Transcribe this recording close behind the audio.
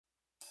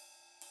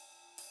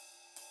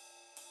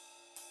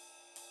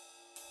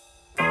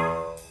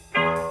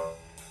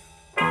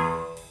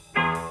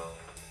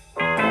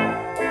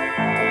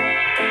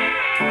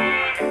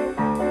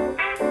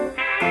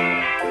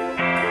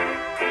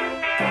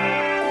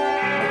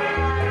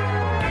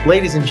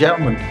Ladies and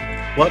gentlemen,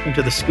 welcome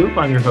to The Scoop.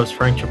 I'm your host,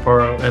 Frank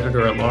Chaparro,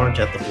 editor-at-large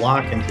at The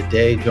Block, and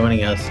today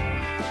joining us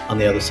on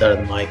the other side of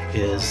the mic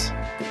is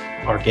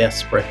our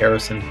guest, Brett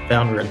Harrison,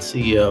 founder and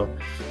CEO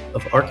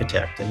of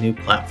Architect, a new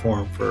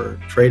platform for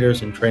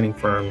traders and trading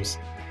firms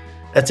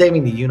that's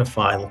aiming to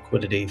unify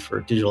liquidity for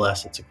digital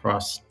assets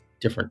across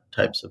different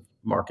types of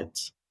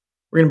markets.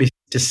 We're going to be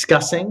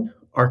discussing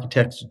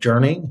Architect's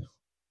journey,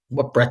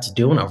 what Brett's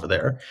doing over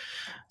there,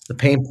 the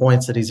pain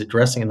points that he's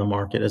addressing in the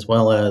market, as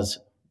well as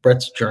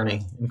Brett's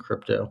journey in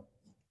crypto.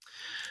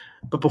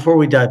 But before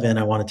we dive in,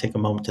 I want to take a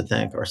moment to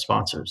thank our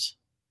sponsors.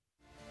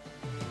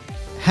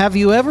 Have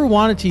you ever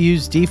wanted to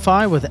use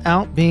DeFi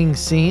without being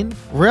seen?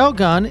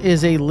 Railgun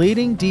is a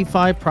leading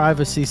DeFi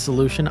privacy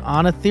solution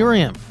on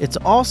Ethereum. It's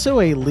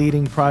also a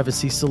leading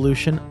privacy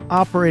solution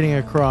operating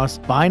across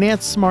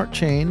Binance Smart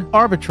Chain,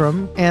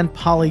 Arbitrum, and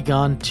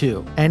Polygon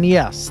 2. And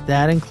yes,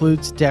 that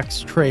includes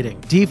DEX trading.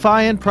 DeFi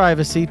and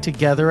privacy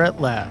together at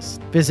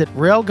last. Visit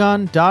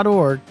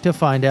railgun.org to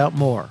find out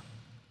more.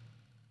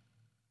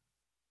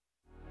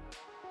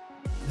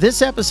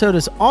 This episode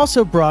is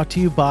also brought to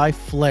you by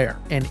Flare,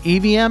 an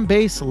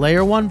EVM-based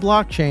Layer 1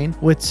 blockchain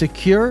with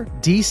secure,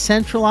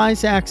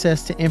 decentralized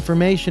access to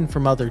information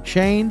from other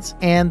chains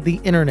and the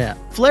internet.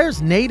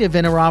 Flare's native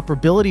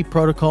interoperability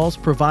protocols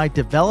provide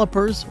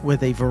developers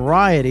with a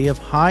variety of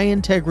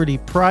high-integrity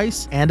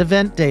price and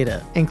event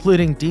data,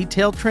 including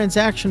detailed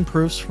transaction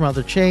proofs from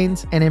other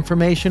chains and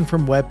information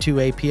from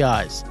Web2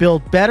 APIs.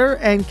 Build better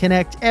and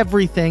connect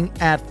everything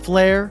at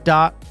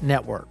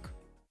flare.network.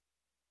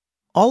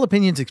 All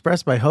opinions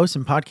expressed by hosts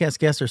and podcast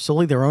guests are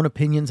solely their own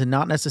opinions and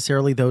not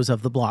necessarily those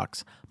of the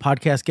blocks.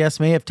 Podcast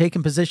guests may have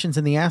taken positions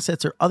in the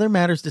assets or other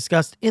matters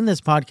discussed in this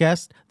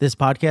podcast. This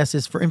podcast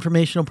is for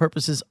informational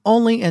purposes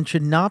only and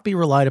should not be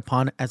relied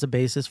upon as a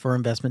basis for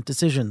investment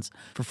decisions.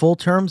 For full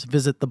terms,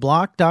 visit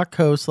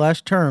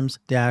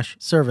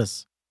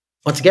theblock.co/terms-service.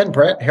 Once again,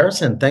 Brett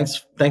Harrison,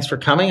 thanks for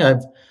coming.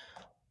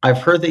 I've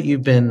heard that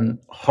you've been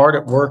hard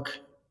at work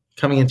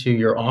coming into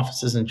your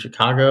offices in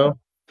Chicago.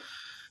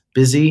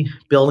 Busy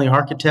building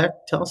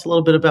Architect. Tell us a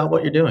little bit about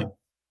what you're doing.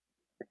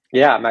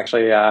 Yeah, I'm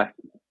actually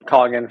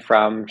calling in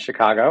from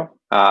Chicago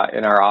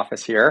in our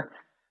office here.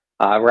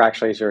 We're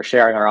actually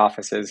sharing our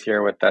offices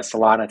here with the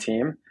Solana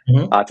team.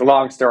 Mm-hmm. It's a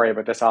long story,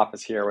 but this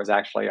office here was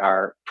actually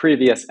our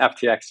previous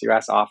FTX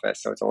US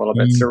office. So it's a little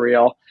bit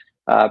surreal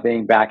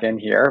being back in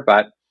here.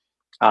 But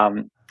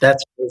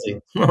that's crazy.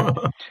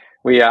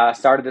 We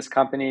started this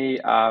company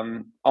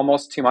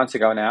almost 2 months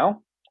ago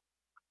now.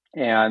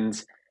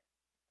 And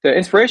the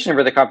inspiration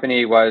for the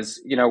company was,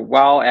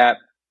 while at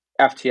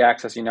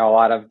FTX, as you know, a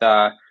lot of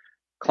the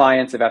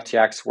clients of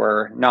FTX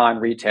were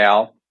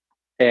non-retail.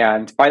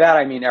 And by that,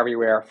 I mean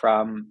everywhere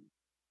from,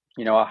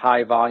 a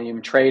high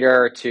volume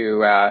trader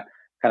to a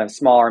kind of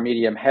small or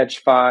medium hedge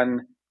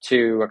fund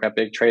to like a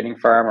big trading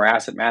firm or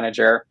asset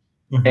manager.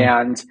 Mm-hmm.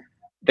 And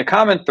the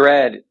common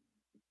thread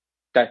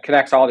that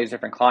connects all these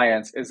different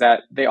clients is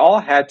that they all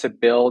had to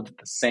build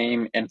the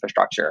same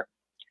infrastructure.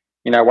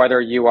 Whether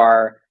you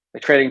are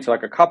trading to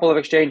like a couple of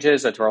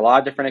exchanges or to a lot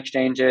of different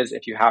exchanges,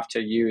 if you have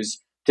to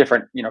use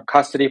different,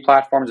 custody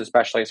platforms,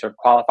 especially sort of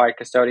qualified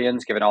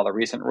custodians, given all the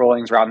recent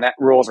rules around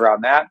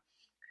that.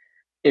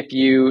 If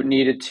you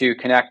needed to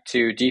connect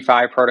to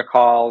DeFi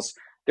protocols,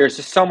 there's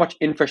just so much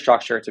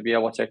infrastructure to be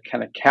able to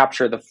kind of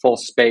capture the full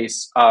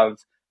space of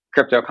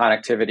crypto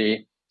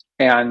connectivity.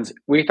 And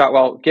we thought,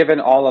 well, given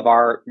all of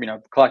our,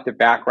 collective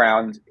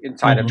background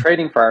inside of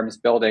trading firms,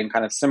 building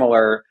kind of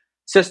similar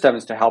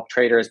systems to help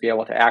traders be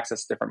able to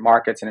access different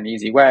markets in an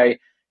easy way,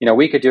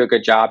 we could do a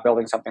good job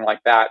building something like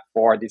that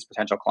for these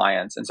potential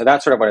clients. And so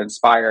that's sort of what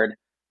inspired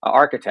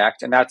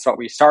Architect, and that's what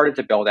we started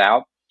to build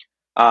out.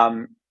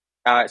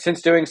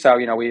 Since doing so,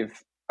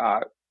 we've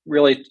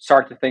really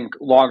started to think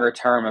longer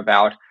term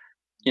about,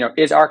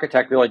 is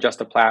Architect really just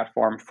a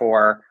platform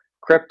for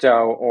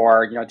crypto,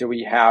 or do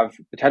we have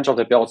potential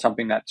to build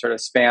something that sort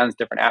of spans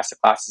different asset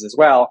classes as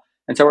well?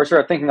 And so we're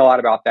sort of thinking a lot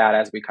about that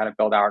as we kind of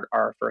build out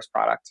our first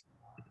product.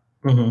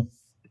 Mm-hmm.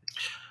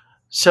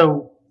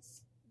 So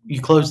you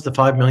closed the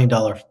 $5 million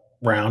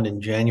round in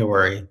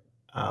January.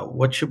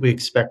 What should we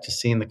expect to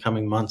see in the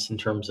coming months in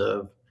terms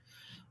of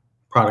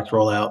product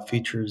rollout,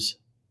 features?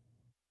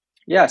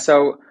 Yeah,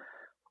 so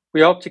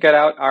we hope to get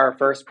out our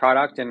first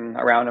product in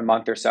around a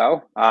month or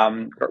so.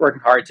 We're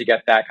working hard to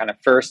get that kind of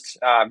first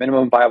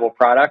minimum viable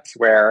product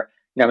where,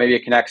 maybe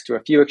it connects to a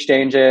few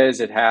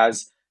exchanges. It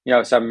has,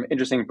 some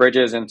interesting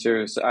bridges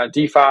into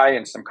DeFi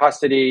and some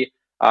custody,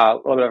 a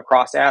little bit of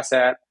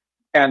cross-asset,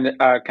 and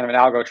kind of an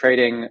algo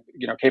trading,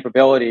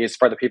 capabilities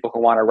for the people who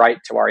want to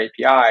write to our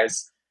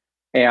APIs.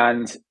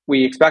 And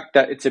we expect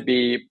that it to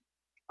be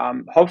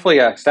hopefully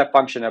a step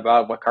function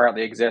above what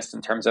currently exists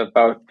in terms of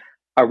both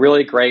a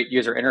really great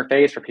user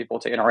interface for people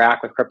to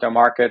interact with crypto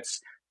markets,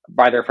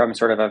 either from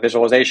sort of a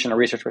visualization or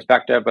research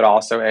perspective, but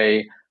also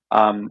a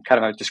kind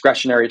of a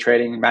discretionary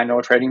trading,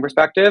 manual trading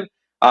perspective,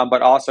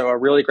 but also a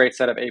really great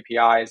set of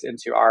APIs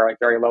into our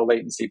very low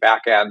latency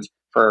backend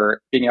for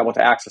being able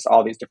to access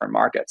all these different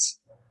markets.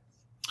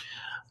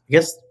 I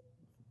guess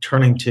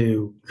turning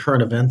to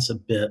current events a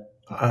bit,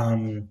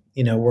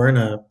 We're in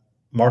a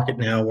market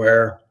now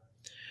where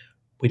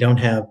we don't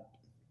have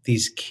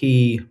these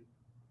key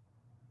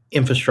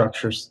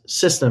infrastructure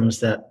systems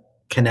that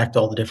connect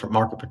all the different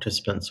market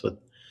participants with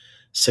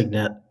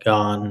Signet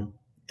gone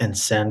and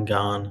Sen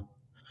gone.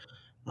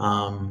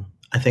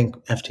 I think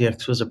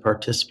FTX was a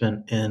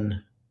participant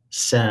in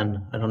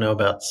Sen. I don't know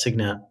about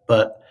Signet,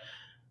 but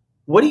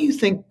what do you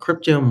think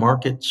crypto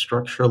market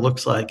structure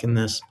looks like in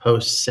this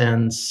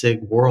post-Sen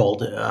Sig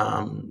world?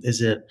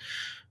 Is it,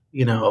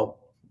 you know,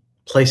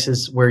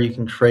 places where you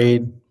can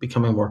trade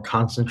becoming more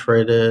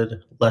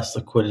concentrated, less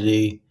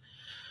liquidity,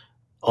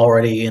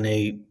 already in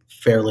a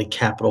fairly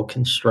capital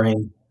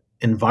constrained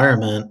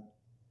environment?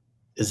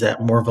 Is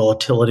that more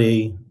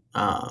volatility?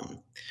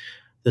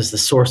 Does the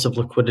source of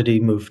liquidity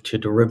move to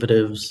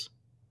derivatives?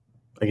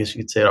 I guess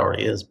you could say it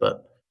already is,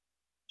 but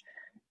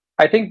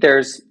I think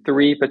there's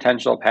three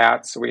potential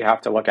paths we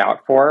have to look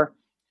out for.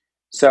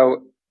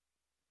 So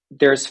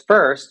there's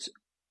first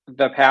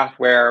the path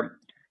where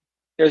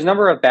there's a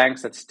number of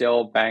banks that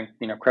still bank,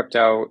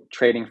 crypto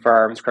trading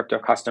firms, crypto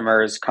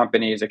customers,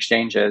 companies,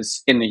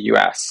 exchanges in the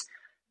US.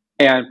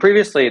 And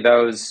previously,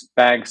 those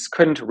banks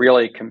couldn't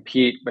really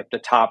compete with the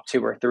top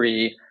two or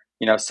three,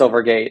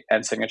 Silvergate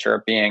and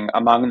Signature being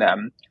among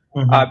them,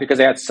 Mhm. because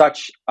they had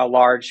such a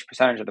large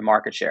percentage of the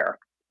market share.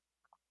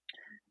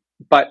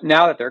 But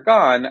now that they're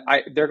gone,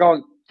 they're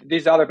going.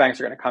 These other banks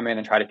are going to come in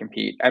and try to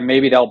compete, and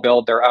maybe they'll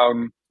build their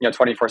own,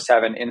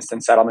 24/7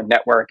 instant settlement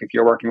network if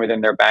you're working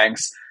within their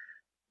banks.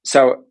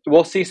 So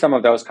we'll see some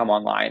of those come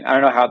online. I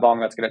don't know how long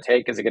that's going to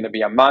take. Is it going to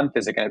be a month?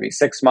 Is it going to be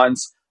 6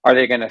 months? Are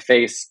they going to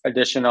face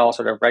additional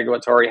sort of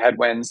regulatory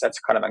headwinds? That's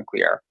kind of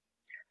unclear.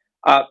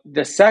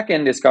 The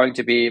second is going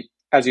to be,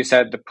 as you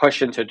said, the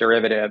push into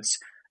derivatives.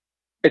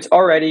 It's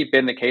already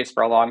been the case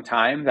for a long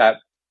time that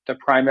the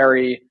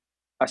primary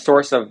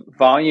source of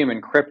volume in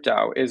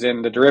crypto is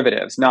in the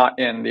derivatives, not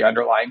in the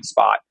underlying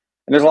spot.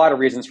 And there's a lot of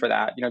reasons for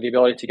that. The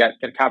ability to get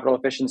capital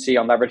efficiency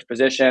on leveraged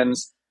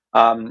positions,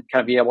 kind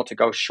of be able to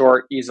go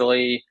short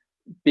easily,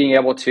 being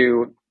able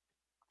to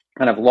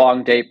kind of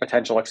long date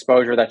potential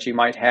exposure that you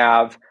might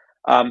have,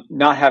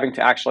 not having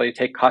to actually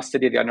take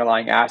custody of the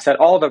underlying asset,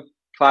 all the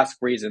classic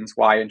reasons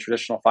why in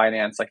traditional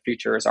finance, like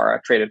futures are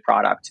a traded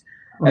product.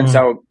 And Mm,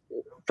 so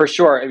for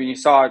sure, I mean, you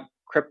saw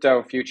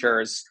crypto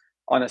futures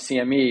on the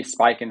CME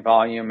spike in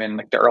volume in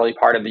like the early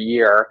part of the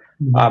year,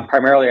 mhm.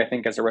 primarily, I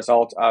think, as a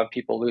result of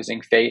people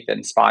losing faith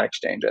in spot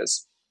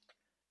exchanges.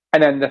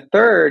 And then the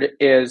third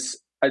is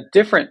a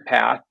different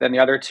path than the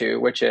other two,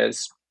 which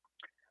is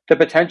the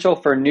potential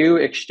for new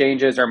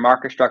exchanges or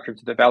market structure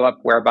to develop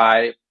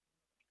whereby,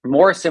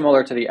 more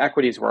similar to the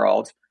equities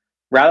world,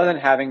 rather than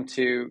having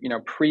to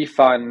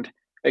pre-fund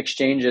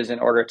exchanges in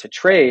order to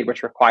trade,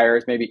 which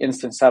requires maybe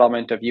instant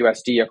settlement of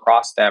USD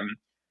across them,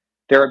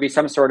 there would be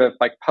some sort of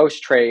like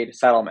post-trade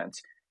settlement.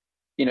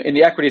 In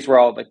the equities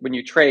world, like when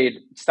you trade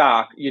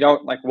stock, you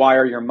don't like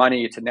wire your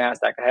money to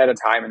NASDAQ ahead of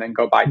time and then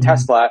go buy Mhm.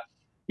 Tesla.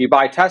 You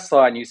buy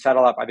Tesla and you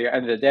settle up at the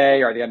end of the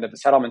day or the end of the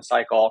settlement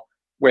cycle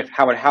with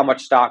how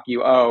much stock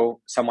you owe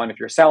someone if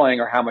you're selling,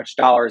 or how much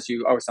dollars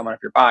you owe someone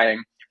if you're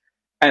buying.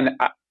 And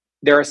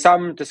there are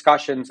some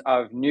discussions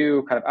of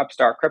new kind of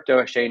upstart crypto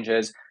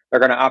exchanges that are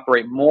going to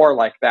operate more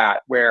like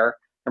that, where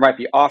there might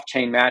be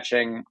off-chain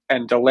matching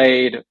and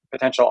delayed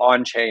potential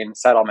on-chain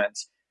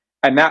settlements.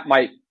 And that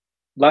might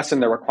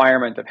lessen the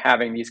requirement of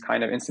having these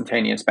kind of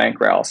instantaneous bank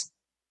rails.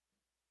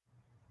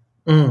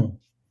 Mm.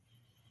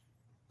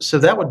 So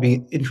that would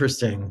be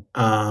interesting.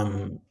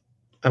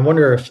 I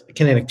wonder if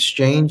can an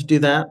exchange do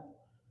that?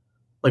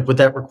 Like, would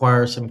that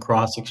require some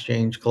cross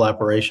exchange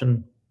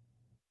collaboration?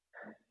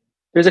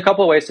 There's a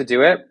couple of ways to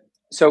do it.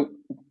 So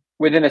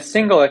within a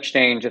single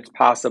exchange, it's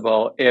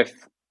possible if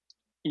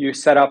you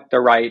set up the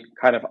right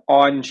kind of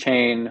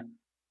on-chain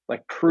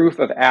like proof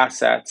of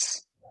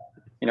assets,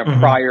 Mhm.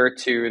 prior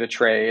to the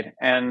trade,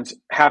 and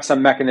have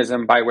some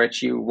mechanism by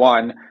which you,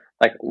 one,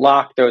 like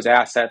lock those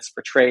assets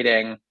for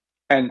trading,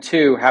 and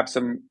two, have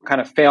some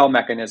kind of fail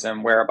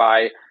mechanism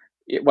whereby,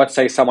 let's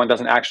say someone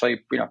doesn't actually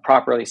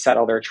properly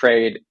settle their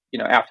trade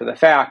after the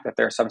fact, that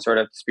there's some sort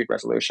of dispute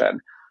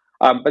resolution.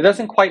 But it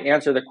doesn't quite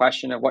answer the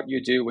question of what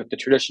you do with the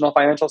traditional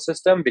financial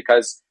system,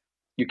 because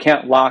you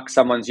can't lock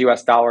someone's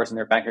US dollars in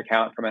their bank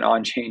account from an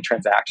on-chain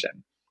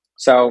transaction.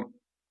 So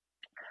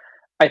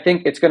I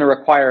think it's going to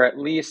require at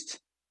least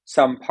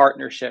some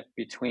partnership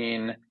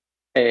between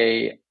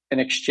an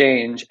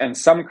exchange and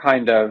some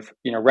kind of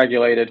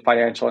regulated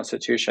financial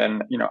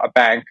institution, a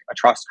bank, a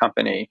trust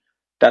company,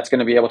 that's going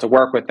to be able to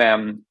work with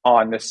them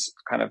on this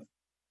kind of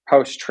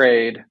post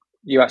trade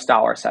US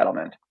dollar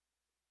settlement.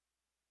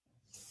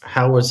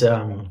 How was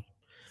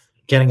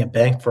getting a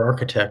bank for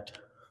architect?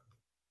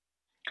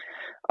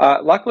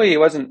 Luckily, it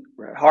wasn't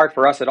hard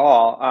for us at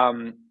all.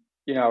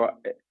 You know,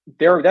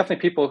 there were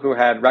definitely people who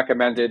had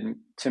recommended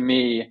to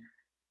me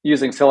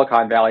using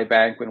Silicon Valley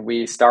Bank when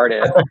we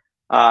started,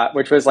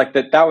 which was like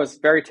that. That was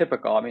very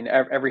typical. I mean,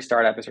 every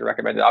startup is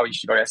recommended, oh, you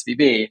should go to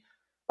SVB.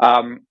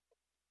 Um,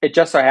 it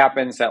just so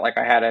happens that like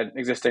I had an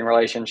existing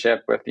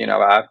relationship with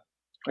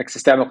like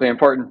systemically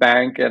important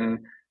bank, and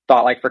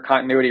thought, like, for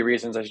continuity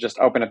reasons, I should just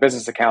open a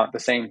business account at the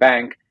same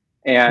bank.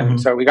 And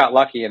so we got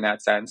lucky in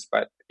that sense.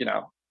 But,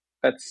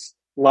 that's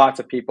lots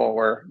of people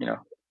were,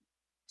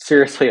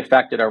 seriously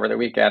affected over the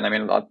weekend. I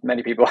mean,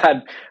 many people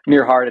had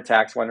near heart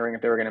attacks wondering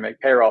if they were going to make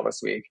payroll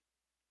this week.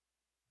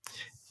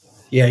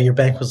 Yeah, your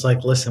bank was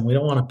like, listen, we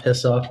don't want to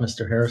piss off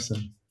Mr.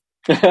 Harrison.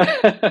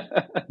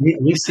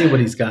 We see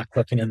what he's got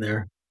cooking in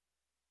there.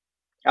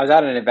 I was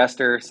at an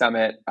investor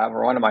summit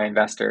for one of my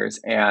investors.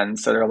 And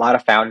so there are a lot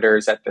of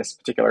founders at this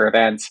particular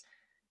event.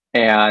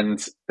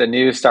 And the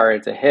news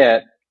started to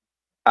hit.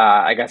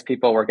 I guess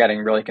people were getting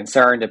really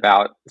concerned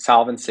about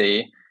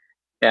solvency.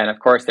 And of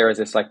course, there was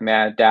this like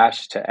mad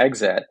dash to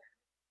exit.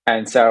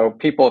 And so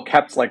people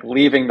kept like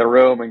leaving the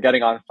room and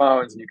getting on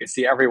phones. And you could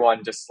see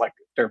everyone just like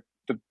the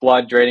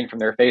blood draining from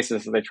their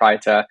faces. So they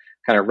tried to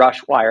kind of rush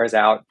wires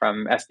out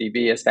from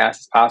SVB as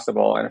fast as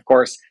possible. And of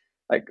course,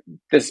 like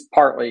this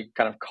partly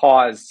kind of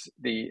caused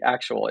the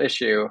actual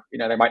issue.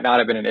 There might not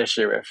have been an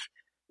issue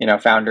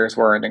if, founders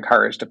weren't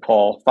encouraged to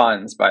pull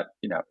funds, but,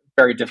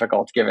 very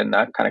difficult given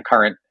the kind of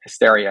current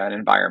hysteria and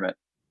environment.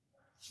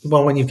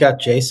 Well, when you've got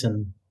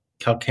Jason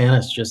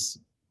Calcanis just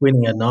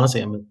tweeting ad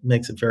nauseum, it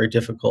makes it very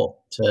difficult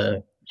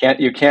to.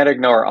 You can't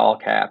ignore all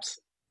caps.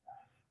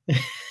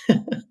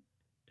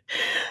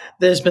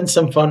 There's been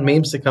some fun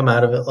memes that come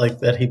out of it, like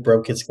that he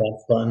broke his cap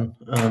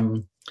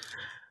fund.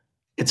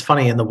 It's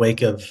funny, in the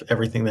wake of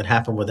everything that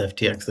happened with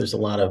FTX, there's a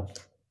lot of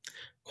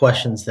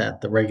questions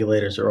that the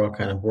regulators are all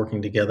kind of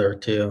working together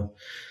to,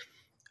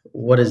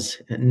 what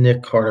is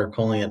Nick Carter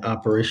calling it,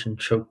 Operation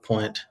Choke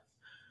Point.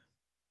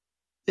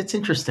 It's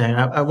interesting.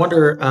 I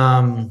wonder,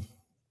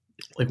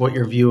 like, what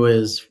your view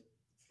is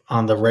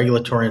on the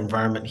regulatory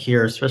environment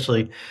here,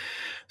 especially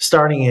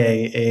starting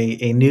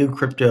a new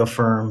crypto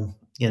firm.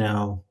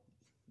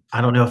 I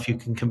don't know if you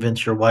can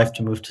convince your wife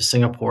to move to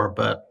Singapore,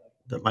 but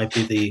that might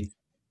be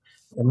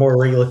a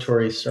more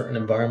regulatory certain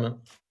environment.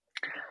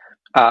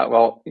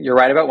 Well, you're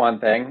right about one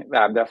thing.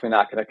 I'm definitely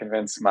not going to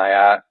convince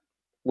my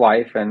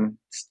wife and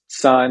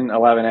son,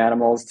 11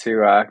 animals,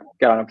 to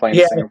get on a plane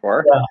to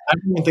Singapore. Yeah. I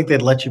don't think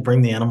they'd let you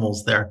bring the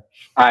animals there.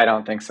 I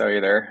don't think so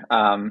either.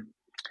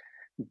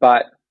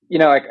 But,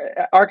 like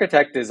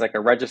Architect is like a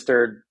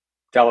registered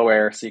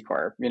Delaware C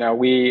Corp.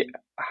 We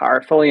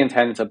are fully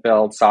intended to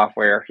build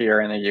software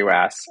here in the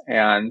US.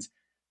 And,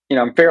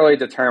 I'm fairly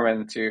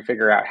determined to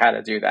figure out how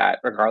to do that,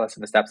 regardless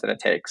of the steps that it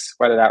takes,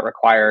 whether that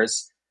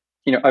requires,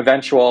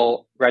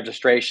 eventual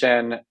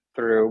registration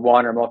through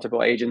one or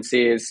multiple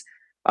agencies.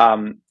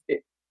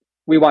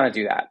 We want to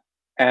do that.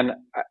 And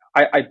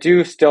I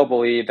do still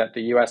believe that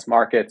the US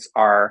markets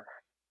are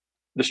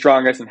the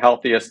strongest and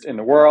healthiest in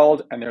the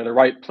world, and they're the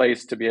right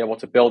place to be able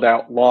to build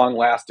out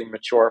long-lasting,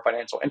 mature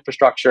financial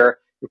infrastructure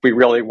if we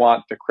really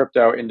want the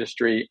crypto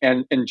industry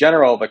and, in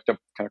general, like the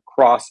kind of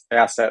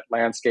cross-asset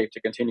landscape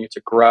to continue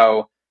to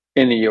grow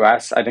in the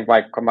US. I think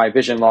my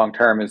vision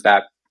long-term is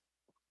that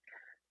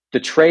the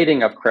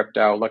trading of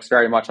crypto looks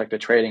very much like the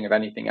trading of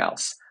anything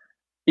else,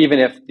 even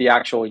if the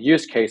actual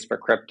use case for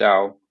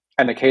crypto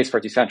and the case for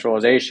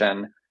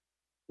decentralization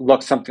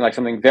looks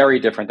something very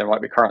different than what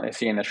we currently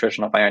see in the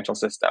traditional financial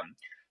system.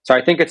 So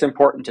I think it's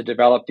important to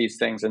develop these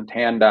things in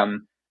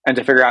tandem and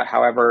to figure out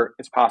however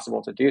it's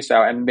possible to do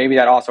so. And maybe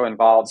that also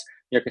involves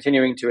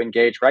continuing to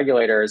engage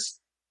regulators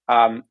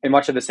in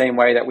much of the same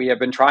way that we have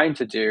been trying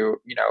to do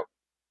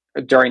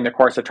during the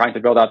course of trying to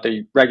build out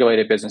the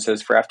regulated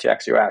businesses for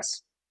FTX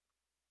US.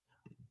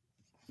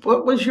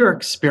 What was your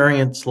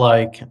experience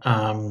like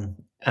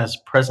as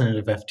president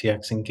of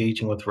FTX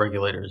engaging with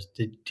regulators?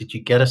 Did you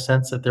get a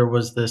sense that there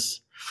was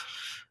this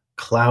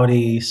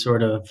cloudy,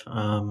 sort of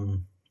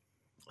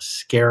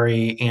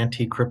scary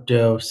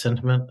anti-crypto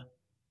sentiment?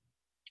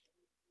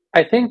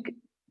 I think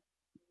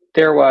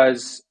there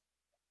was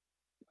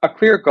a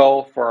clear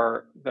goal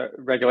for the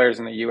regulators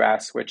in the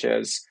US, which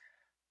is,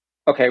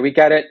 okay, we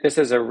get it. This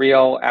is a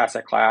real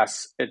asset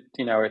class.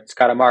 It's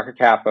got a market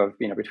cap of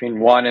between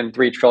 1 and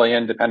 3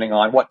 trillion, depending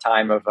on what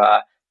time of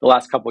the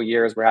last couple of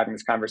years we're having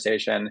this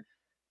conversation.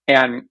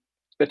 And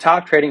the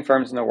top trading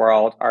firms in the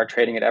world are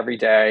trading it every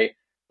day.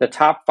 The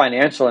top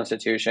financial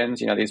institutions,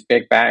 these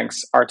big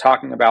banks, are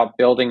talking about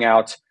building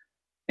out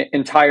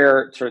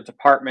entire sort of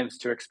departments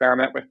to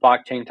experiment with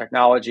blockchain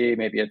technology.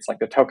 Maybe it's like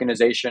the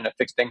tokenization of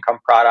fixed income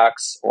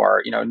products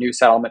or new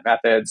settlement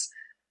methods.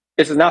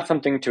 This is not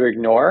something to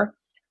ignore,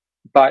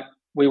 but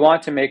we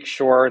want to make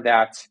sure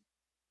that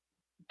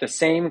the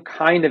same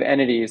kind of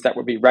entities that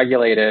would be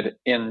regulated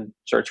in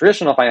sort of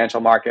traditional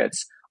financial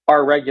markets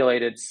are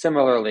regulated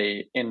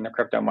similarly in the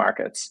crypto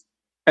markets.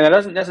 And that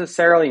doesn't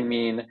necessarily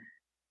mean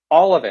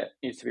all of it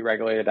needs to be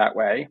regulated that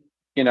way.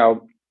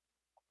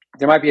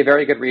 There might be a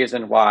very good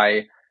reason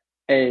why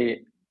a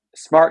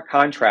smart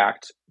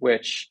contract,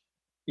 which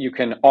you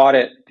can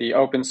audit the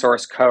open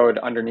source code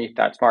underneath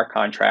that smart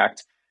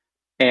contract,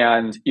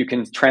 and you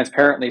can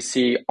transparently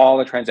see all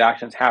the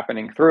transactions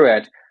happening through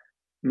it,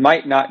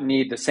 might not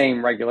need the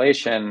same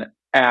regulation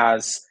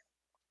as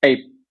a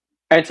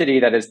entity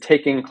that is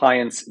taking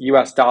clients'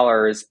 US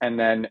dollars and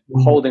then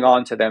holding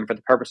on to them for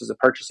the purposes of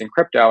purchasing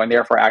crypto, and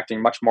therefore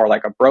acting much more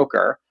like a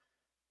broker.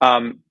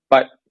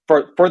 But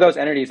for those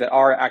entities that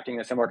are acting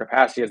in a similar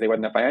capacity as they would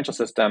in the financial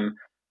system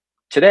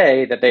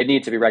today, that they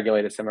need to be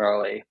regulated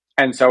similarly.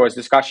 And so it's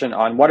discussion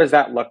on what does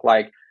that look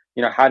like?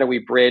 How do we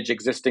bridge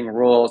existing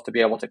rules to be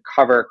able to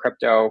cover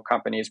crypto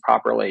companies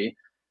properly?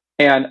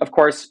 And of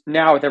course,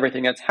 now with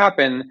everything that's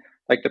happened,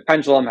 like the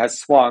pendulum has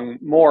swung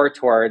more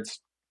towards,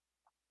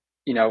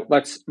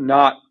 let's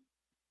not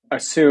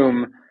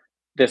assume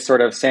this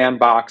sort of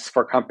sandbox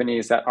for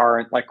companies that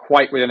aren't like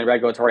quite within the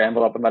regulatory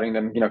envelope and letting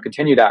them,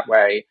 continue that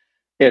way.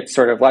 It's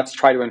sort of let's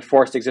try to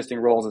enforce the existing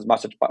rules as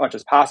much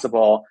as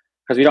possible,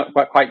 because we don't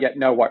quite yet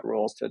know what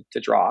rules to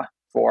draw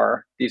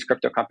for these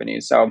crypto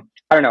companies. So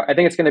I don't know. I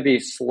think it's going to be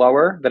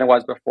slower than it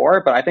was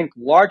before, but I think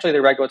largely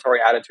the regulatory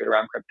attitude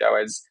around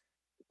crypto is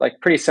like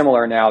pretty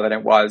similar now than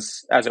it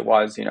was a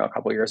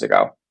couple of years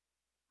ago.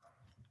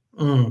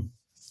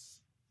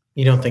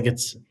 You don't think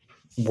it's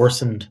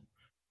worsened?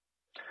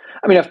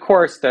 I mean, of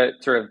course, the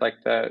sort of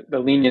like the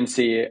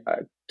leniency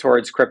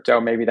towards crypto,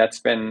 maybe that's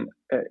been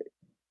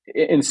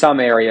in some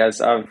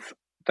areas of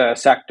the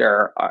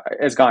sector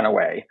has gone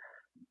away.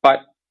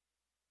 But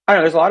I don't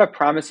know, there's a lot of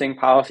promising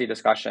policy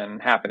discussion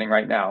happening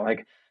right now,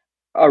 like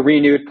a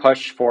renewed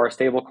push for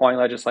stablecoin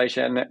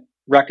legislation,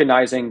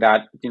 recognizing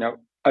that,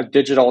 a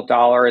digital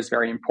dollar is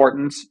very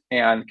important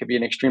and could be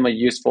an extremely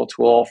useful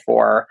tool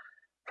for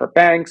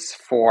banks,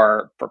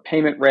 for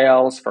payment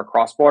rails, for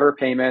cross-border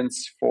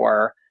payments,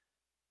 for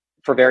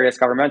various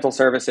governmental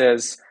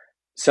services.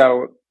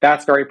 So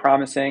that's very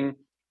promising.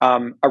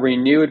 A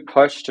renewed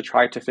push to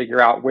try to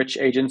figure out which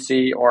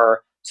agency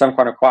or some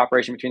kind of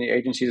cooperation between the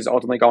agencies is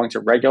ultimately going to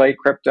regulate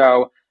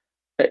crypto.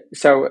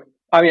 So,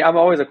 I mean, I'm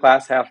always a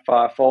glass half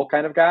full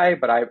kind of guy,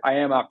 but I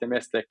am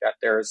optimistic that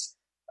there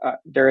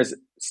is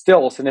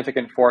still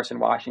significant force in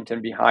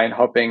Washington behind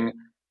hoping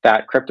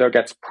that crypto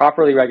gets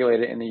properly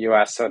regulated in the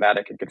U.S. so that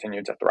it can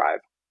continue to thrive.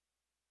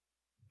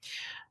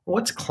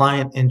 What's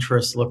client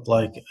interest look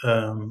like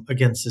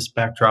against this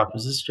backdrop?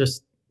 Is this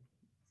just,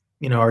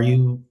 are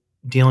you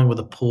dealing with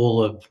a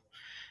pool of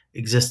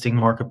existing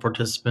market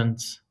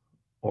participants,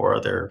 or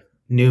are there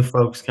new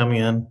folks coming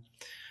in?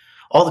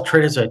 All the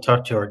traders I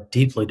talk to are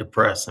deeply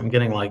depressed. I'm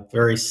getting like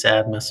very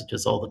sad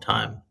messages all the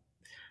time.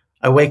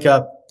 I wake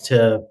up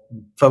to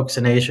folks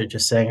in Asia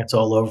just saying it's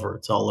all over.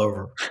 It's all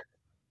over.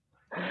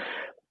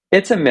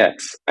 It's a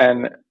mix.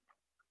 And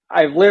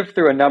I've lived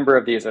through a number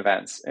of these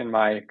events in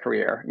my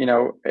career.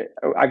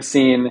 I've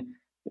seen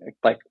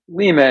like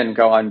Lehman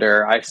go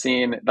under. I've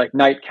seen like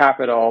Knight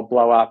Capital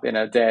blow up in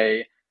a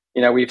day.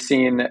 We've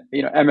seen,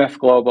 MF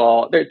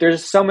Global.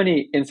 There's so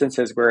many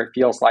instances where it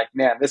feels like,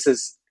 man,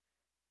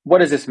 what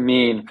does this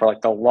mean for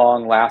like the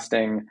long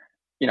lasting,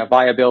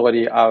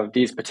 viability of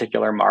these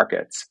particular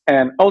markets?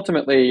 And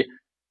ultimately,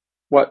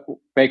 what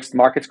makes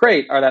markets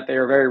great are that they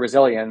are very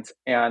resilient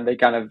and they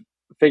kind of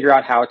figure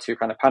out how to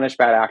kind of punish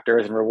bad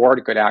actors and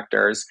reward good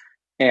actors,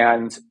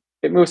 and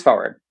it moves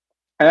forward.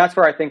 And that's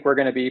where I think we're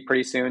going to be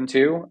pretty soon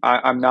too.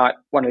 I'm not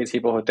one of these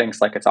people who thinks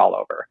like it's all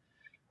over.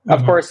 Mm-hmm.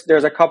 Of course,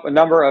 there's a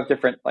number of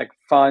different like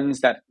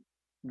funds that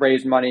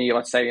raised money,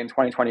 let's say in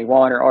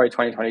 2021 or early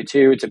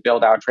 2022, to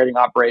build out trading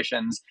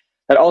operations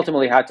that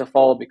ultimately had to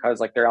fold because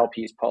like their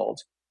LPs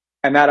pulled.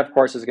 And that, of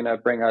course, is going to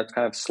bring a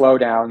kind of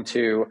slowdown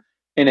to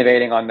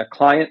innovating on the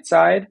client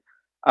side.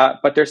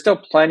 But there's still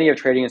plenty of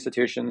trading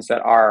institutions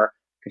that are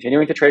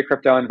continuing to trade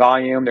crypto in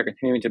volume. They're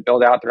continuing to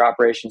build out their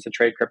operations to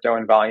trade crypto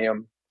in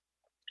volume.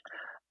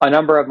 A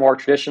number of more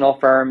traditional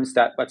firms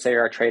that, let's say,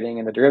 are trading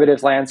in the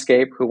derivatives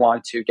landscape who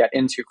want to get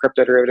into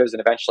crypto derivatives and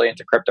eventually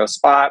into crypto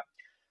spot.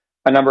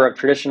 A number of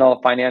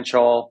traditional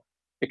financial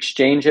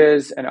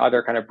exchanges and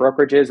other kind of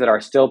brokerages that are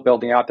still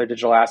building out their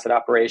digital asset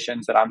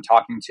operations that I'm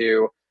talking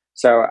to.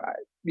 So,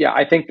 yeah,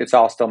 I think it's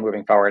all still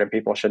moving forward and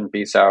people shouldn't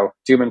be so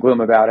doom and gloom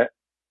about it.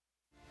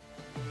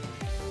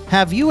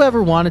 Have you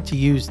ever wanted to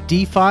use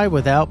DeFi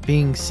without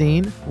being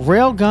seen?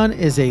 Railgun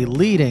is a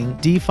leading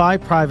DeFi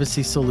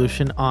privacy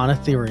solution on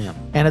Ethereum.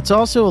 And it's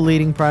also a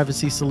leading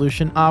privacy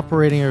solution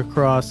operating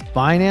across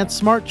Binance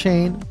Smart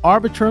Chain,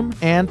 Arbitrum,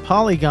 and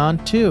Polygon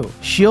too.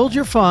 Shield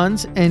your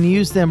funds and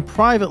use them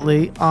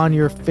privately on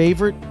your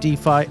favorite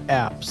DeFi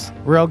apps.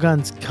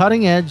 Railgun's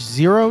cutting-edge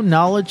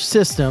zero-knowledge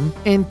system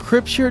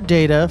encrypts your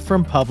data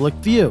from public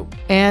view.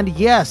 And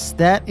yes,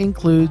 that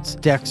includes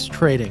DEX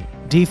trading.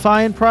 DeFi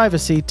and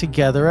privacy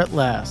together at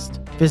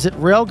last. Visit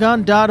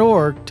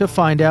railgun.org to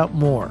find out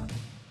more.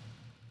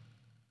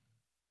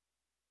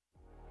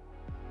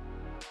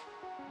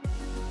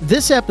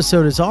 This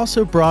episode is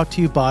also brought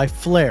to you by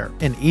Flare,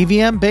 an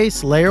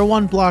EVM-based Layer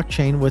 1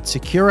 blockchain with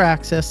secure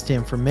access to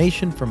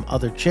information from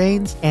other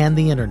chains and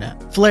the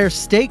internet. Flare's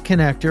State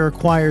Connector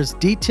acquires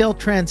detailed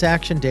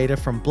transaction data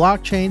from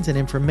blockchains and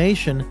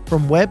information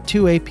from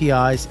Web2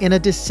 APIs in a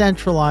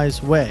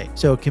decentralized way,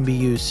 so it can be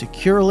used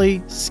securely,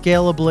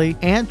 scalably,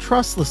 and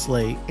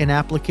trustlessly in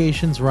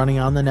applications running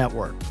on the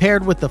network.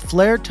 Paired with the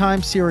Flare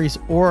Time Series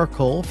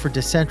Oracle for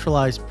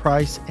decentralized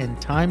price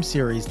and time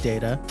series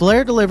data,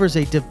 Flare delivers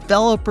a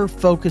developer-focused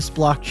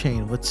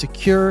blockchain with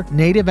secure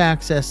native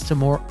access to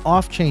more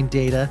off-chain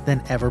data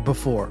than ever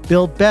before.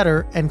 Build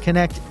better and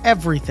connect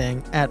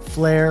everything at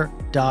Flare.io.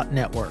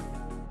 flare.network.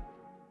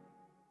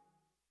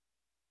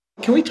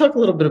 Can we talk a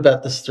little bit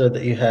about this thread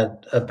that you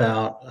had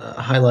about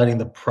highlighting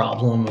the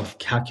problem of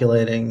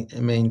calculating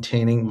and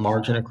maintaining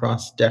margin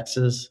across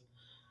DEXs?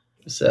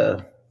 It's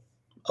a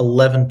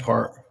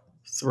 11-part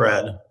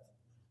thread.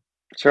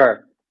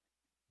 Sure.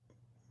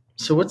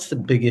 So what's the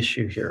big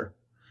issue here?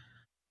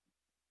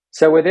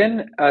 So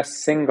within a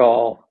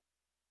single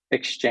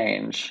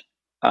exchange,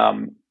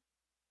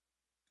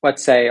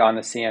 let's say on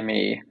the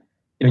CME,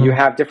 you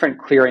have different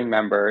clearing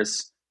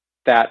members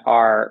that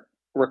are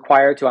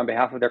required to, on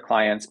behalf of their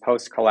clients,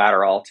 post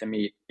collateral to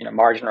meet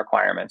margin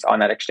requirements on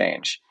that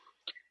exchange.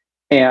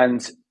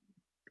 And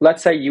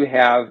let's say you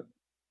have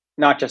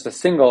not just a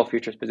single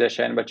futures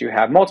position, but you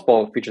have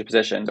multiple futures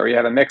positions, or you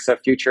have a mix of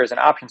futures and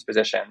options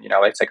position.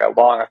 It's like a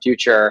long a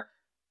future,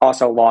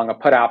 also long a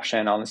put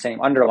option on the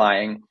same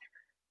underlying.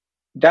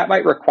 That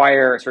might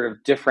require sort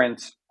of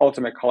different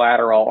ultimate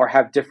collateral or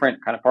have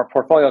different kind of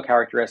portfolio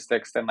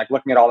characteristics than like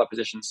looking at all the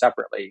positions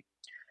separately.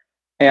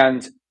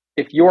 And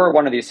if you're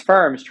one of these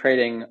firms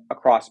trading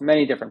across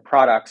many different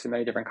products and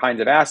many different kinds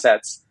of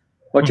assets,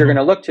 what you're going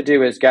to look to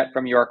do is get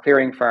from your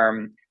clearing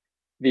firm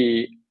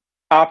the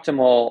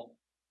optimal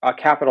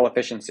capital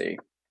efficiency.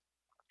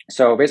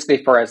 So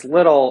basically, for as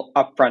little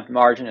upfront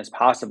margin as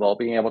possible,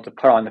 being able to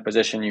put on the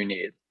position you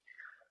need.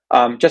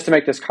 Just to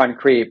make this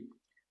concrete,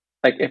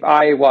 like if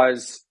I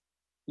was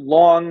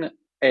long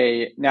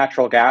a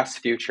natural gas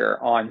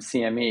future on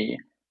CME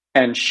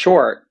and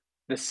short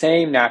the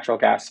same natural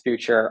gas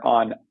future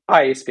on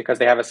ICE because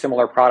they have a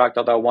similar product,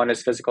 although one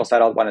is physical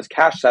settled, one is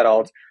cash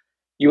settled,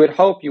 you would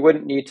hope you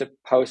wouldn't need to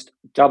post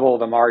double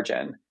the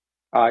margin.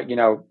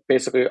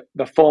 Basically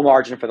the full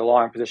margin for the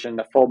long position,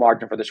 the full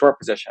margin for the short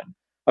position.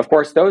 Of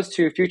course, those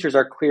two futures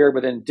are cleared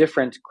within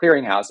different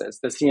clearinghouses.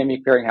 The CME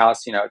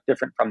clearinghouse,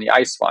 different from the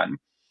ICE one.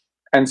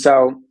 And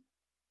so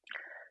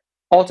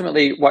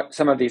ultimately, what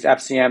some of these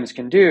FCMs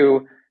can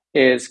do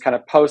is kind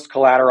of post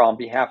collateral on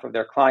behalf of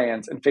their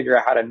clients and figure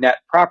out how to net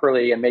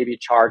properly and maybe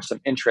charge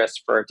some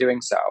interest for doing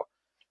so.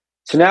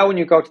 So now when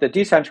you go to the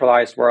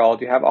decentralized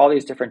world, you have all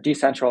these different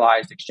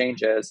decentralized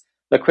exchanges.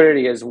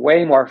 Liquidity is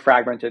way more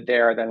fragmented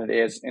there than it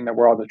is in the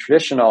world of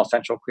traditional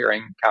central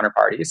clearing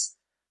counterparties,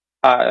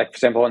 like for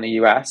example in the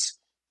US.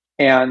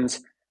 And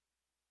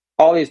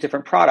all these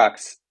different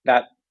products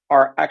that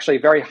are actually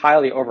very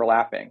highly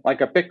overlapping. Like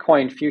a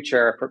Bitcoin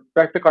future,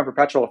 Bitcoin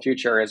perpetual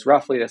future is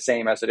roughly the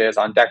same as it is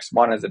on DEX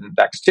 1 as it is in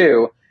DEX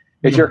 2.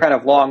 If you're kind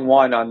of long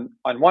one on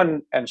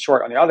one and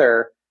short on the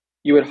other,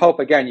 you would hope,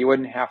 again, you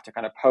wouldn't have to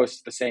kind of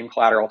post the same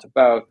collateral to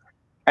both.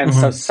 And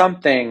so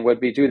something would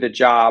do the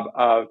job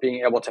of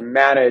being able to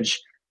manage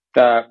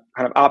the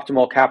kind of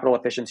optimal capital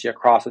efficiency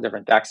across the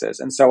different DEXs.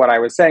 And so what I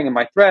was saying in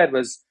my thread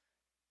was,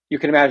 you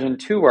can imagine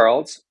two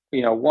worlds.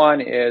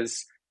 One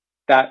is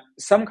that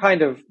some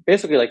kind of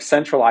basically like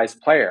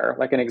centralized player,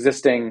 like an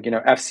existing,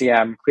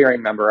 FCM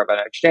clearing member of an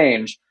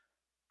exchange,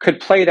 could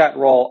play that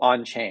role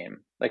on chain.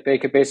 Like they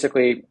could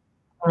basically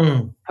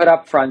put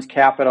up front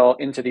capital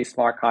into these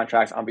smart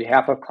contracts on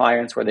behalf of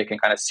clients where they can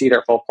kind of see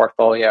their full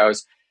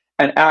portfolios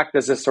and act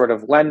as this sort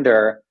of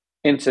lender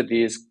into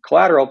these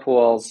collateral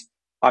pools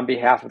on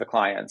behalf of the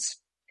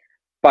clients.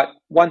 But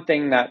one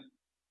thing that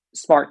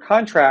smart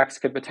contracts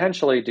could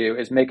potentially do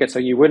is make it so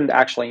you wouldn't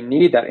actually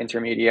need that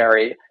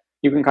intermediary.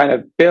 You can kind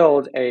of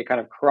build a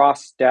kind of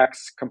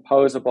cross-DEX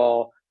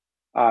composable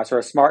sort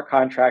of smart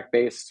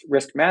contract-based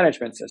risk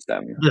management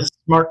system. The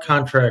smart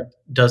contract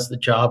does the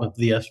job of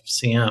the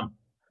FCM.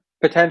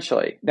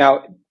 Potentially.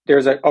 Now,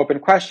 there's an open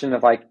question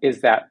of like,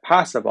 is that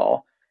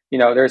possible?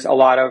 There's a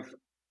lot of,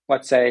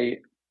 let's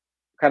say,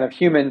 kind of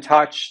human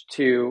touch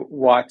to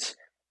what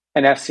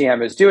an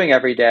FCM is doing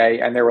every day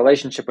and their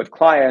relationship with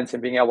clients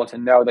and being able to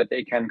know that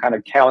they can kind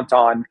of count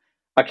on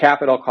a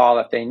capital call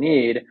if they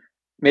need.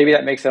 Maybe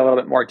that makes it a little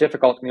bit more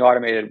difficult in the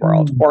automated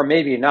world, or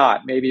maybe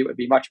not. Maybe it would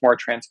be much more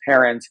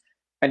transparent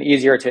and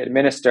easier to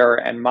administer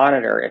and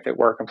monitor if it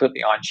were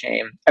completely on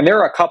chain. And there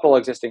are a couple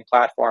existing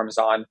platforms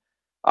on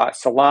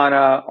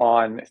Solana,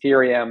 on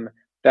Ethereum,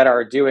 that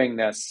are doing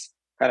this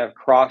kind of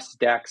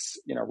cross-DEX,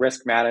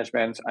 risk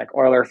management, like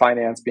Euler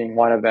Finance being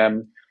one of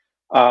them.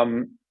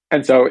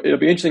 And so it'll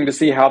be interesting to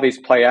see how these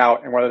play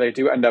out and whether they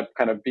do end up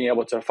kind of being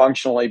able to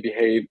functionally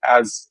behave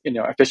as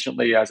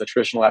efficiently as a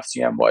traditional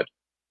FCM would.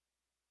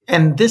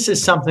 And this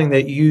is something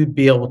that you'd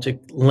be able to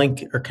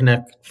link or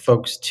connect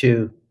folks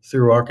to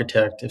through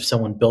Architect if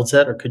someone builds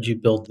that, or could you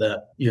build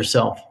that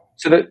yourself?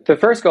 So the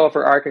first goal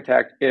for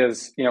Architect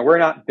is, we're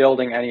not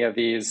building any of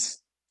these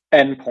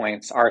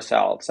endpoints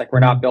ourselves. Like we're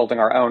not building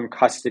our own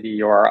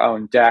custody or our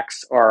own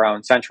DEX or our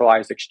own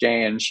centralized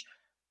exchange.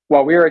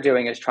 What we are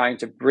doing is trying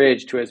to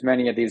bridge to as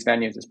many of these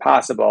venues as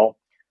possible.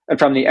 And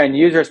from the end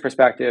user's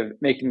perspective,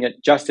 making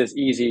it just as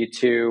easy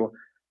to,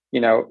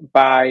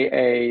 buy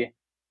a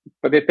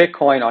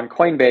Bitcoin on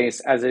Coinbase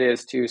as it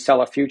is to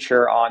sell a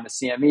future on the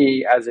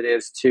CME, as it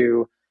is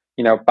to,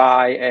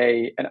 buy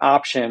an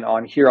option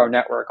on Hero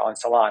Network on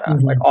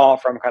Solana, like all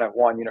from kind of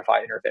one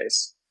unified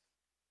interface.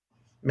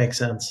 Makes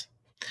sense.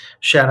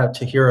 Shout out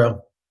to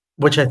Hero,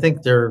 which I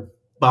think they're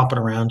bopping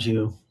around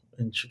you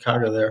in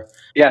Chicago there.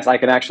 Yes, I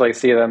can actually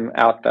see them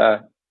out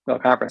the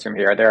little conference room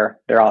here.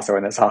 They're also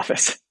in this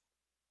office.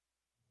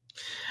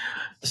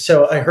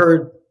 So I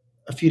heard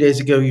a few days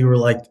ago you were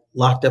like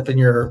locked up in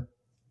your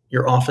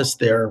office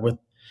there with a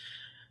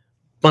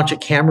bunch of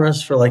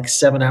cameras for like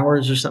 7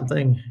 hours or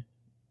something.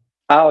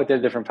 Oh, did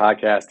a different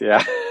podcast.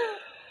 Yeah.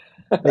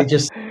 They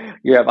just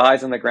You have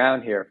eyes on the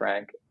ground here,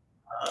 Frank.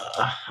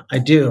 I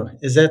do.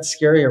 Is that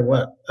scary or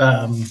what?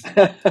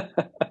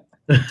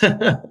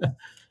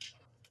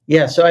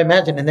 Yeah, so I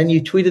imagine. And then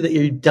you tweeted that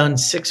you've done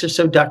 6 or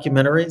so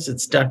documentaries.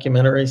 It's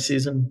documentary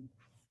season.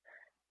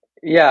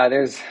 Yeah,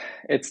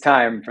 it's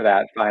time for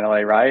that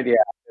finally, right? Yeah,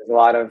 there's a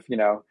lot of,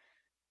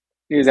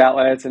 news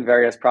outlets and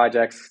various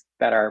projects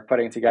that are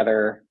putting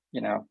together,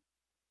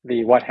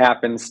 the what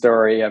happened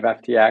story of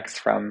FTX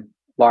from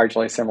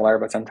largely similar,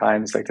 but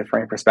sometimes like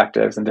differing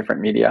perspectives and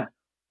different media.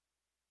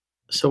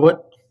 So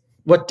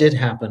what did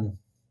happen?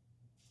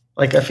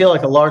 Like, I feel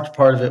like a large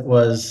part of it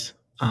was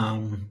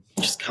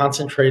just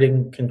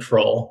concentrating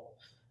control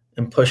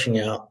and pushing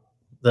out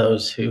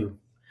those who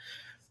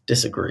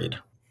disagreed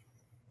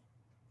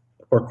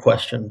or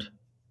questioned.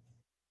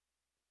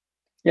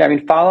 Yeah, I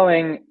mean,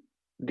 following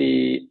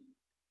the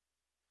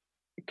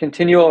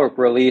continual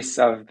release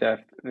of the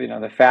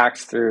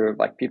facts through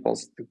like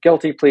people's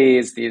guilty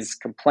pleas, these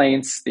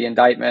complaints, the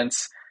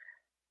indictments,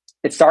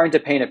 it's starting to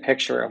paint a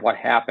picture of what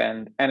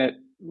happened, and it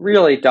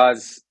really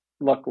does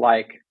look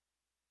like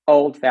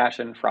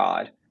old-fashioned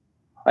fraud.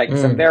 Like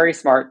some Mm. very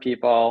smart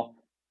people,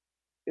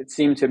 it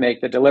seemed to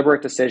make the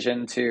deliberate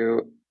decision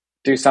to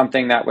do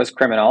something that was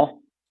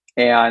criminal,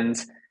 and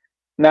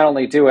not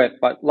only do it,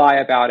 but lie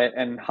about it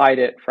and hide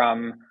it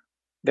from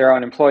their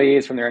own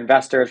employees, from their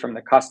investors, from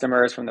the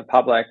customers, from the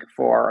public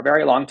for a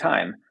very long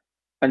time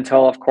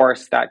until, of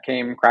course, that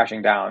came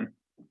crashing down.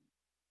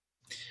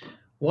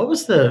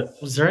 Was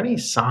there any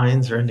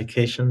signs or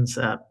indications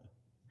that,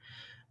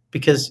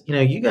 because,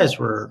 you guys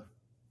were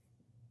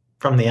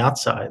from the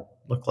outside,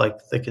 looked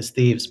like thick as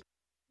thieves,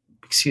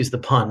 excuse the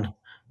pun,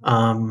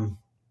 um,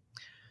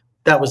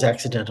 that was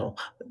accidental.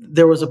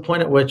 There was a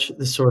point at which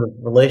this sort of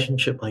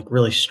relationship like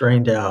really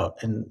strained out.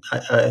 And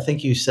I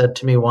think you said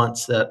to me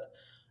once that,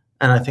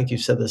 and I think you've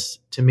said this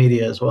to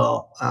media as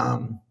well,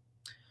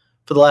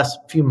 for the last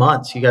few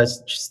months, you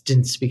guys just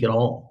didn't speak at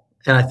all.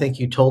 And I think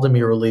you told him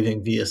you were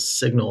leaving via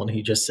Signal, and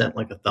he just sent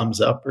like a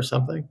thumbs up or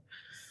something.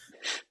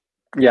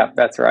 Yeah,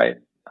 that's right.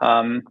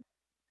 Um,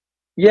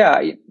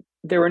 yeah,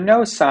 there were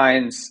no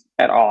signs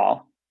at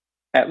all,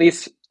 at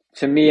least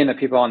to me and the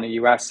people on the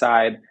US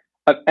side,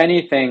 of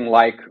anything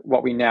like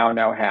what we now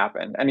know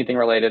happened, anything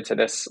related to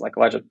this like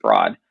alleged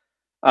fraud.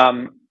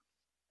 Um,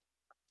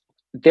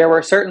 there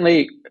were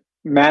certainly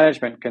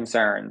management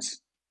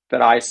concerns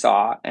that I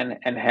saw and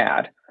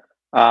had.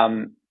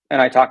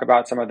 And I talk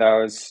about some of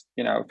those,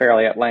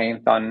 fairly at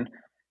length on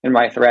in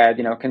my thread,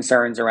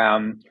 concerns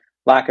around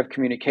lack of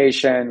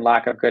communication,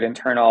 lack of good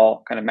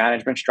internal kind of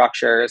management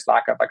structures,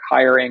 lack of like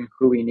hiring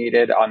who we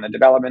needed on the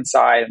development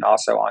side and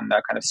also on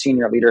the kind of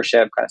senior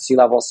leadership, kind of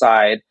C-level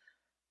side,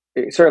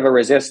 sort of a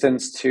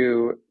resistance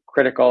to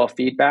critical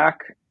feedback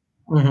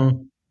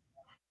Mm-hmm.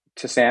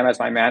 to Sam as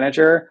my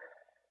manager.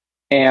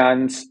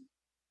 And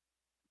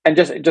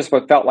just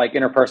what felt like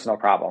interpersonal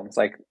problems.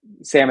 Like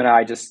Sam and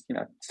I just,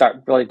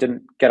 really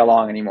didn't get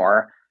along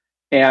anymore.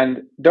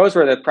 And those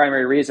were the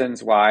primary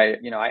reasons why,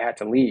 I had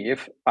to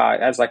leave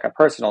as like a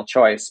personal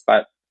choice,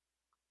 but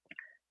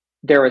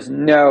there was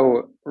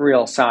no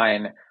real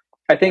sign.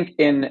 I think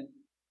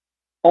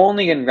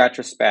only in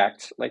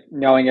retrospect, like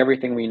knowing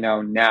everything we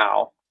know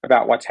now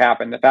about what's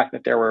happened, the fact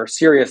that there were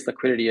serious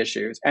liquidity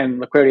issues and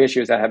liquidity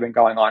issues that have been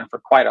going on for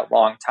quite a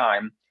long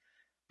time.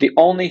 The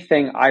only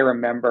thing I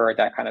remember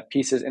that kind of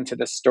pieces into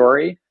the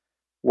story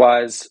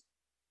was,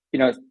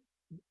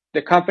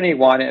 the company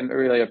wanted, and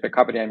really the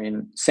company, I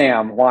mean,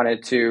 Sam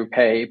wanted to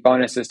pay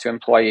bonuses to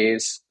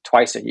employees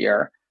twice a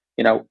year,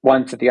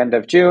 once at the end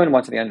of June,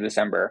 once at the end of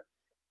December.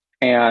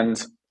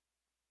 And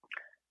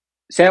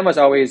Sam was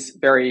always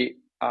very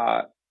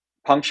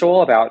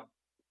punctual about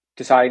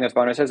deciding those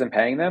bonuses and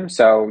paying them.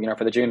 So,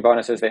 for the June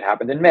bonuses, they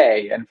happened in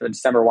May, and for the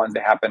December ones, they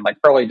happened like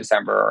early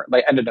December or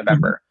like end of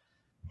November.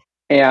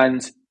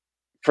 And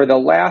for the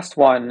last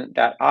one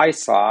that I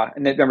saw,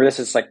 and remember, this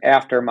is like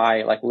after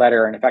my like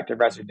letter and effective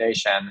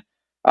resignation,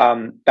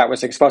 that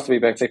was like, supposed to be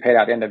basically paid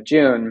out at the end of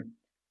June.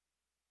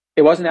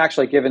 It wasn't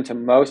actually given to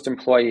most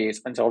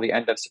employees until the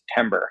end of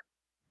September.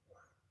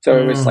 So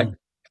it was like Mm.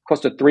 close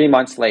to 3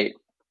 months late.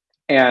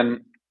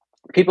 And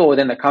people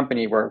within the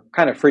company were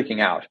kind of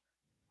freaking out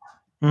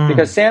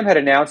because Mm. Sam had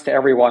announced to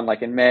everyone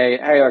like in May,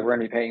 hey, like, we're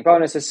going to be paying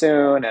bonuses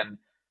soon. And,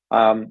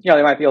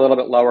 they might be a little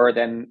bit lower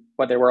than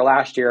what they were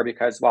last year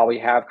because while we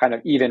have kind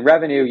of even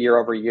revenue year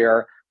over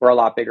year, we're a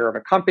lot bigger of a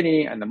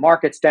company and the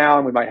market's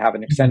down. We might have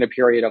an extended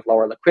period of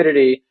lower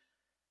liquidity.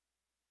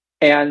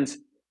 And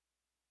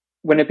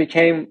when it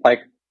became like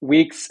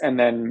weeks and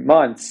then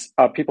months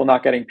of people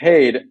not getting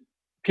paid,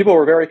 people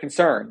were very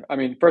concerned. I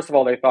mean, first of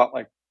all, they thought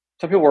like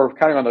some people were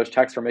counting on those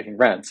checks for making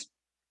rents.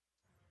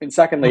 And Mm.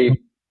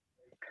 secondly,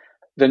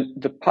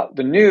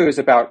 the news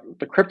about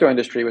the crypto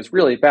industry was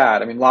really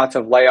bad. I mean, lots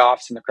of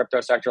layoffs in the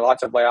crypto sector,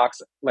 lots of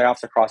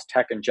layoffs across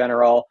tech in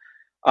general.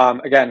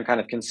 Again, kind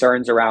of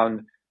concerns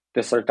around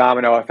this sort of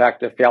domino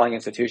effect of failing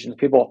institutions.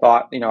 People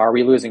thought, are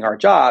we losing our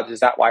jobs?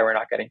 Is that why we're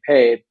not getting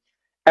paid?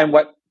 And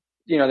what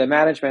the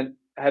management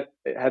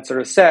had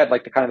sort of said,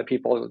 like the kind of the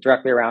people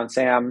directly around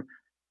Sam,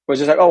 was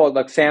just like, oh, well,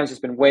 look, Sam's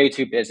just been way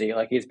too busy.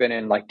 Like he's been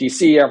in like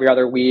DC every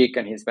other week,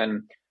 and he's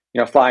been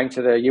flying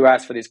to the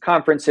US for these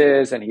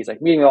conferences, and he's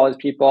like meeting with all these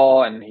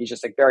people, and he's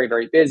just like very,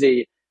 very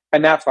busy.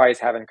 And that's why he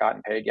haven't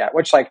gotten paid yet,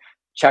 which like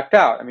checked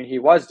out. I mean, he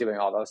was doing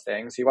all those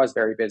things. He was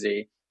very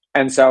busy.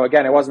 And so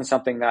again, it wasn't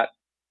something that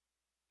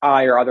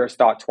I or others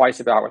thought twice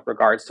about with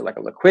regards to like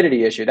a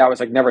liquidity issue. That was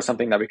like never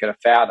something that we could have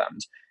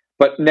fathomed.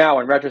 But now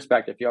in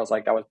retrospect, it feels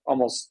like that was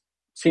almost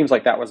seems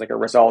like that was like a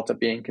result of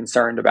being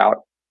concerned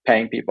about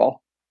paying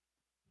people.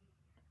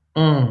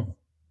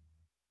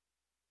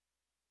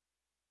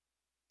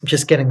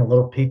 Just getting a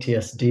little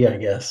PTSD, I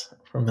guess,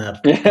 from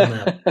that.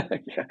 Yeah.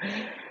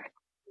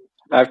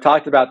 I've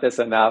talked about this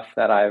enough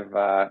that I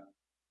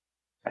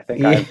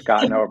think I've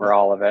gotten over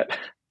all of it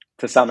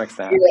to some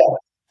extent. Yeah.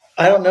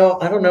 I don't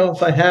know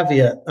if I have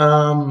yet.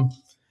 I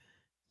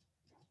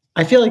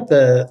feel like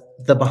the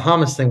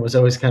Bahamas thing was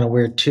always kind of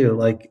weird too.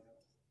 Like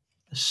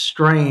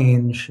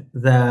strange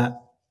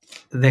that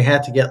they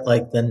had to get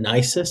like the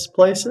nicest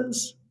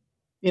places,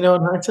 in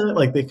hindsight.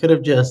 Like they could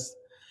have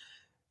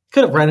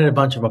rented a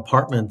bunch of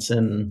apartments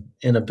in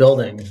a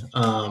building.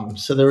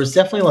 So there was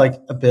definitely like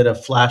a bit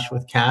of flash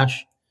with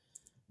cash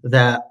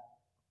that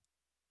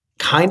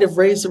kind of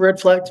raised the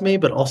red flag to me,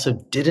 but also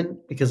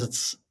didn't, because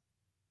it's,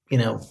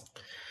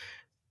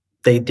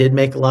 they did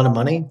make a lot of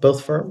money,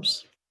 both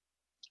firms.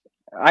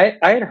 I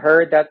had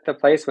heard that the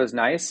place was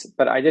nice,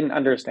 but I didn't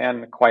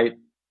understand quite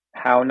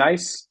how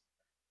nice.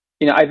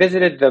 I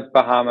visited the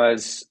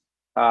Bahamas,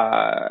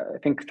 I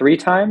think 3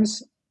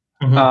 times,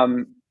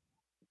 to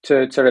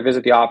sort of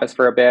visit the office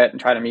for a bit and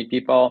try to meet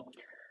people.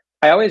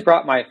 I always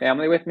brought my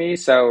family with me,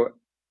 so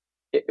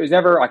it was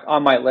never like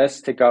on my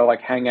list to go like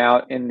hang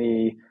out in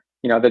the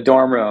the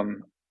dorm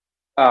room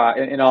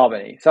in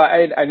Albany. So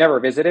I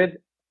never visited,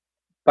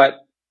 but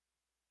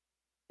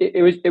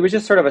it was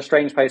just sort of a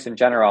strange place in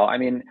general. I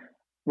mean,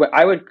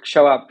 I would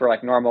show up for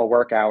like normal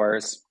work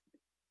hours,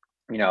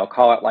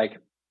 call it like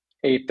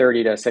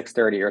 8:30 to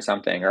 6:30 or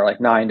something, or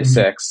like 9 to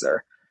 6,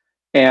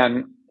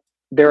 and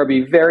there would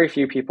be very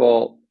few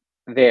people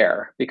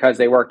there because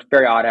they worked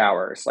very odd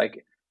hours.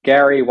 Like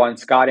Gary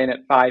once got in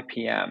at 5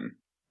 p.m.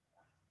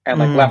 and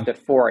like left at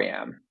 4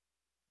 a.m.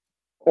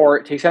 Or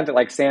to the extent that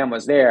like Sam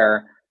was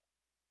there,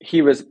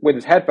 he was with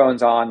his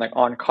headphones on, like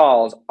on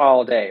calls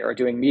all day, or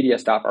doing media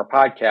stuff or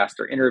podcasts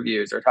or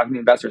interviews or talking to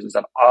investors and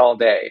stuff all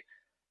day.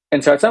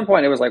 And so at some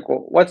point it was like,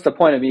 well, what's the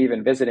point of me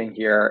even visiting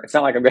here? It's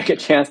not like I'm going to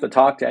get a chance to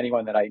talk to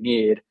anyone that I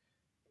need.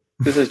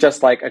 This is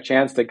just like a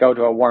chance to go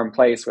to a warm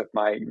place with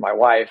my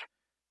wife.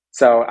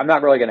 So I'm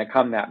not really going to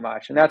come that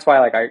much. And that's why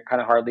like I kind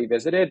of hardly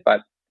visited,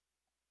 but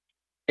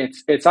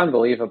it's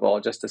unbelievable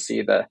just to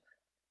see the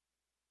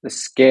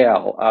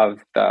scale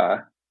of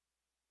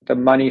the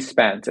money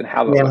spent and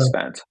how it was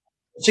spent.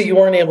 So you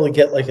weren't able to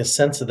get like a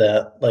sense of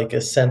that, like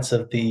a sense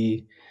of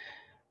the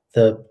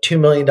 $2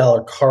 million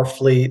car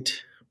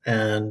fleet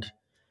and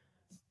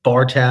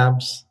bar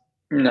tabs?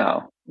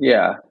 No.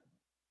 Yeah.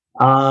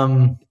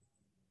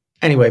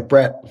 Anyway,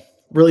 Brett,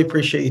 really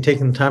appreciate you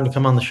taking the time to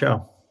come on the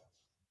show.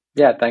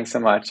 Yeah, thanks so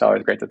much.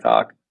 Always great to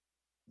talk.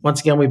 Once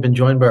again, we've been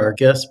joined by our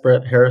guest,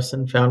 Brett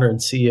Harrison, founder and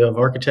CEO of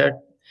Architect.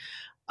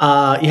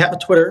 You have a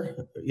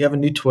Twitter. You have a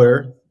new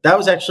Twitter. That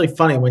was actually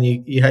funny when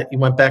you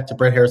went back to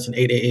Brett Harrison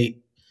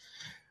 888,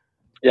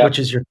 which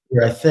is your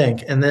Twitter, I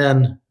think. And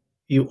then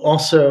you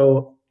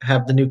also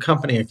have the new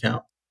company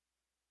account.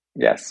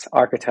 Yes,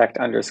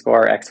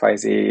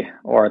 architect_XYZ,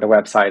 or the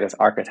website is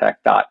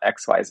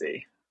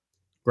architect.xyz.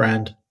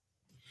 Grand.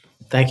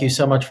 Thank you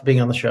so much for being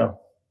on the show.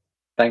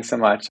 Thanks so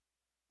much.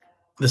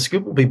 The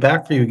Scoop will be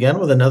back for you again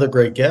with another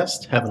great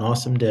guest. Have an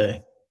awesome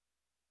day.